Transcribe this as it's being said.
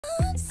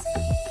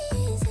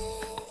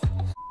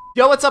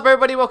Yo, what's up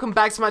everybody? Welcome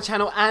back to my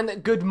channel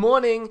and good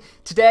morning.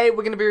 Today we're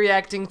going to be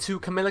reacting to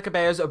Camila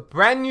Cabello's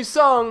brand new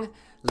song,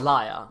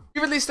 Liar.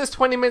 We released this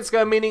 20 minutes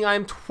ago, meaning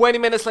I'm 20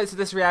 minutes late to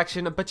this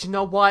reaction, but you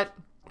know what?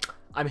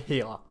 I'm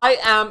here. I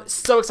am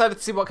so excited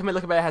to see what Camila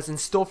Cabello has in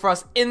store for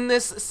us in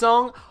this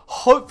song.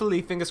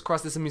 Hopefully, fingers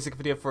crossed, there's a music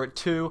video for it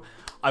too.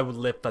 I would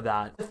live for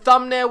that. The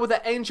thumbnail with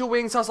the angel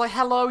wings, I was like,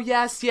 hello,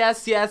 yes,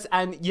 yes, yes,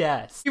 and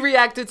yes. We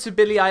reacted to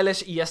Billie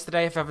Eilish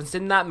yesterday. If you haven't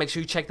seen that, make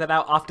sure you check that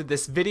out after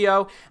this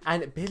video.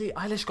 And Billie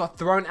Eilish got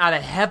thrown out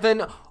of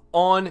heaven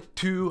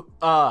onto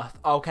earth,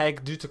 okay,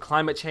 due to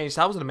climate change.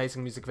 That was an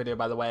amazing music video,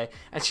 by the way.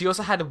 And she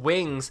also had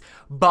wings,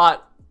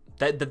 but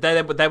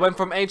they went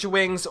from angel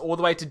wings all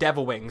the way to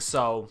devil wings.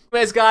 So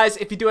anyways guys,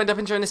 if you do end up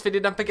enjoying this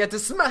video, don't forget to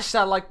smash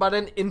that like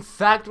button. In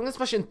fact, we're gonna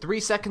smash it in 3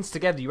 seconds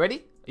together. You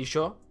ready? Are you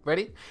sure?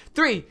 Ready?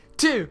 3,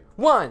 2,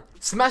 1.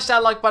 Smash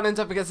that like button.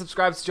 Don't forget to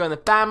subscribe to join the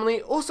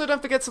family. Also,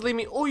 don't forget to leave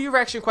me all your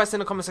reaction requests in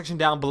the comment section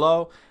down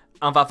below.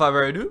 And without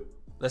further ado,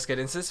 let's get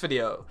into this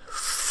video.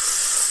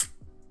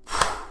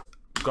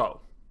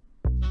 Go.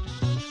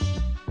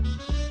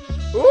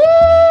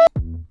 Ooh!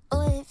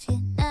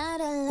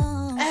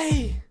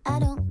 Hey!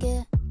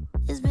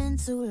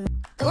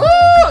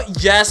 Ooh!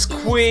 Yes,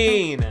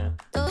 queen!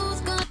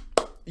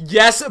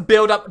 Yes,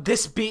 build up.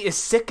 This beat is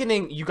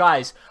sickening, you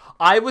guys.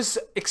 I was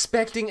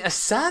expecting a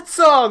sad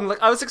song.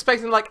 Like, I was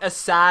expecting, like, a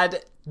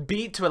sad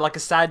beat to it, like a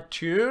sad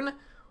tune.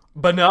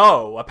 But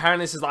no,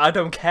 apparently this is like, I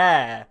don't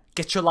care.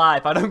 Get your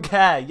life, I don't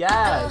care.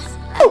 Yes.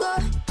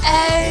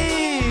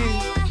 Hey!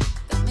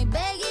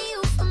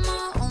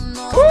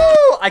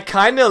 Ooh, I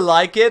kind of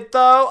like it,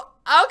 though.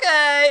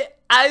 Okay,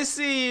 I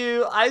see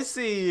you. I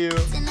see you.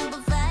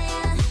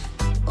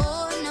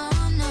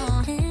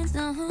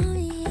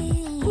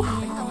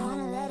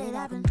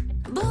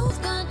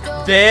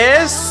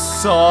 This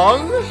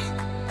song?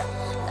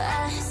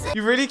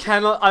 You really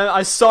cannot.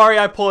 I'm sorry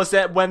I paused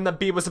it when the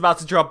beat was about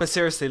to drop, but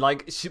seriously,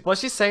 like, what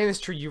she's saying is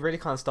true. You really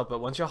can't stop it.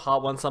 Once your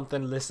heart wants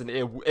something, listen,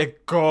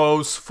 it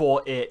goes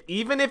for it.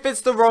 Even if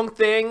it's the wrong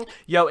thing,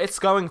 yo, it's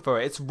going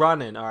for it. It's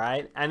running,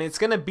 alright? And it's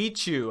gonna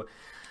beat you.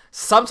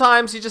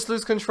 Sometimes you just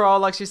lose control,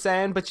 like she's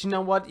saying, but you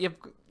know what?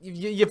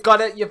 You've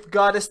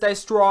got to stay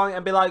strong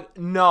and be like,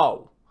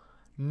 no.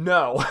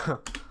 No.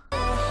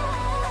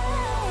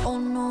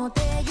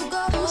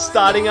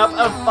 Starting up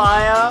a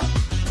fire.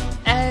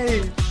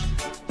 Hey.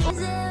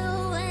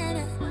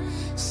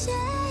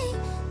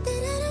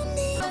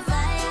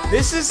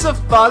 This is a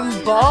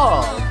fun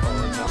ball.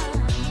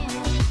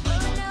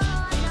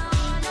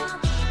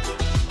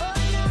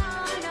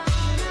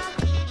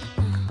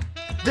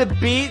 The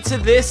beat to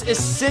this is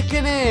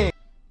sickening.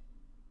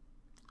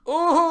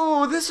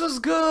 Ooh, this was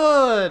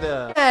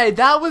good. Hey,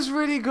 that was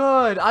really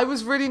good. I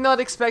was really not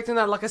expecting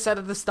that. Like I said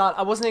at the start,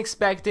 I wasn't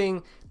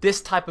expecting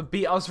this type of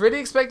beat. I was really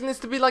expecting this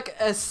to be like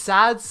a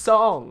sad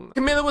song.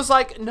 Camila was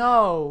like,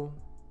 no.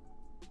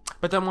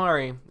 But don't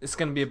worry, it's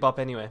gonna be a bop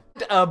anyway.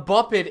 A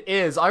bop it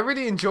is. I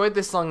really enjoyed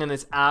this song and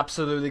it's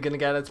absolutely gonna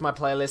get it to my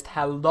playlist.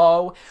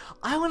 Hello.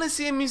 I wanna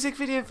see a music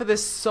video for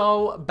this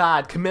so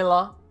bad.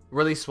 Camila,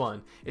 release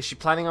one. Is she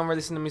planning on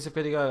releasing a music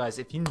video, guys?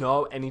 If you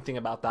know anything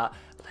about that,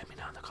 let me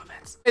know in the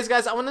comments. Anyways,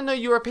 guys, I want to know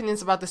your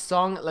opinions about this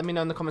song. Let me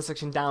know in the comment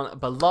section down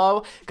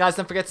below. Guys,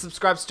 don't forget to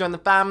subscribe to join the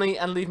family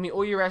and leave me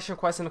all your reaction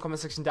requests in the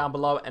comment section down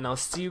below. And I'll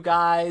see you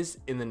guys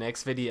in the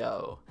next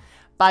video.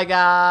 Bye,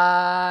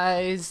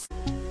 guys.